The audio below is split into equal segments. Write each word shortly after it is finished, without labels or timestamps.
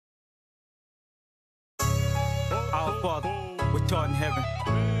Father, which art in heaven,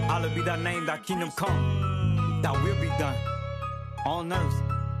 hallowed be thy name, thy kingdom come, thy will be done, on earth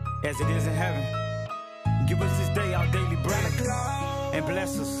as it is in heaven. Give us this day our daily bread, and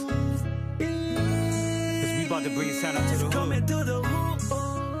bless us, cause we about to bring Santa to the hood. Coming to the hood.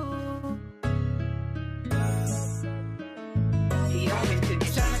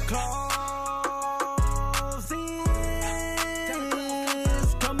 Santa Claus is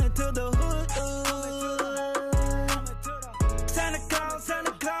coming to the hood. Santa Claus,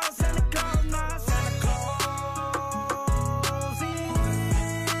 Santa Claus, Santa Claus, now Santa Claus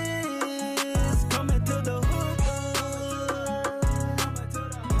is coming to the hood.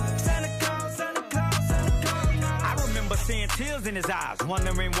 Santa Claus, Santa Claus, Santa Claus, now. I remember seeing tears in his eyes,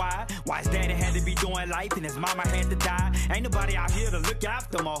 wondering why his daddy had to be doing life and his mama had to die. Ain't nobody out here to look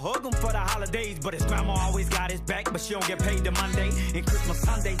after him or hug him for the holidays, but his grandma always got his back, but she don't get paid the Monday. And Christmas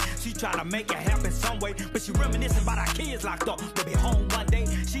Sunday, she trying to make it happen some way, but she reminiscing about our kids locked up. They'll be home one day,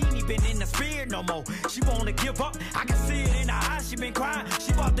 she ain't even in the spirit no more. She wanna give up, I can see it in her eyes, she been crying,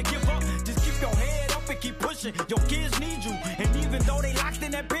 she about to give up. Just keep your head up and keep pushing, your kids need you. And even though they locked in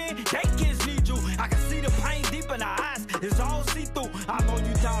that pen, they kids need you. I can see the pain deep in her eyes, it's all see-through. I know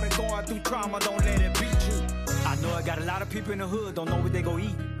you tired of going through trauma, don't let it beat you. I know I got a lot of people in the hood, don't know what they gon'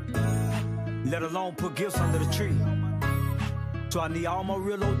 eat, let alone put gifts under the tree. So I need all my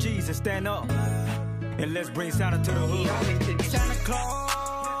real OGs to stand up, and let's bring Santa to the hood. Santa Claus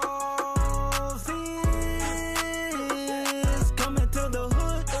is coming to the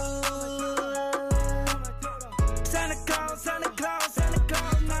hood. Santa Claus, Santa Claus, Santa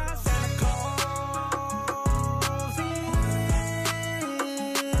Claus, now Santa Claus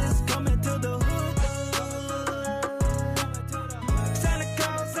is coming to the hood. Santa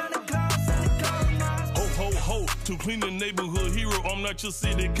Claus, Santa Claus, Santa Claus, now. Ho, ho, ho, to clean the neighborhood hero. I'm not your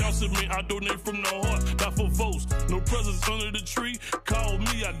city councilman, I donate from the heart, not for votes. No presents under the tree, call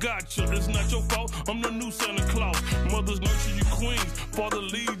me, I got you. It's not your fault, I'm the new Santa Claus. Mothers nurture you queens, father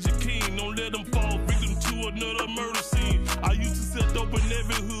leads you king. Don't let them fall victim to another murder scene. I used to sell dope in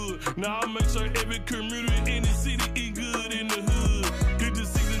every hood, now I make sure every community in the city eat good in the hood. Get the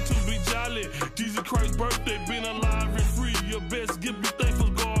season to be jolly, Jesus Christ's birthday, been alive and free. Your best gift, be thankful,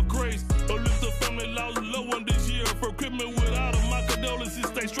 God grace. Uplift the family, lost low one this year. For equipment without them, my condolences,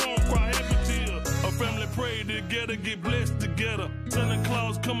 stay strong, cry every tear. A family pray together, get blessed together. Santa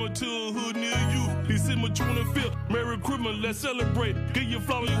Claus coming to a hood near you. December 25th, Merry Christmas, let's celebrate. Get your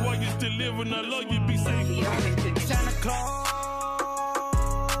flowers while you still living, I love you, be safe. Santa Claus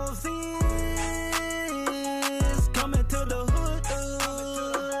is coming to the hood.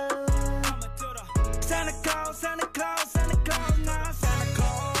 Santa Claus, Santa Claus, Santa Claus, now Santa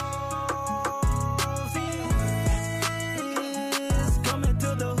Claus is coming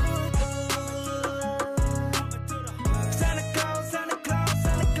to the hood. Santa Claus, Santa Claus,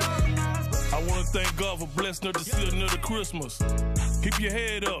 Santa Claus, now. I wanna thank God for blessing us to see another Christmas. Keep your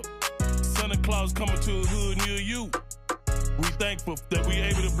head up, Santa Claus coming to a hood near you. We thankful that we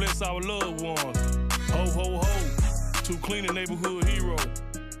able to bless our loved ones. Ho, ho, ho, to clean the neighborhood hero.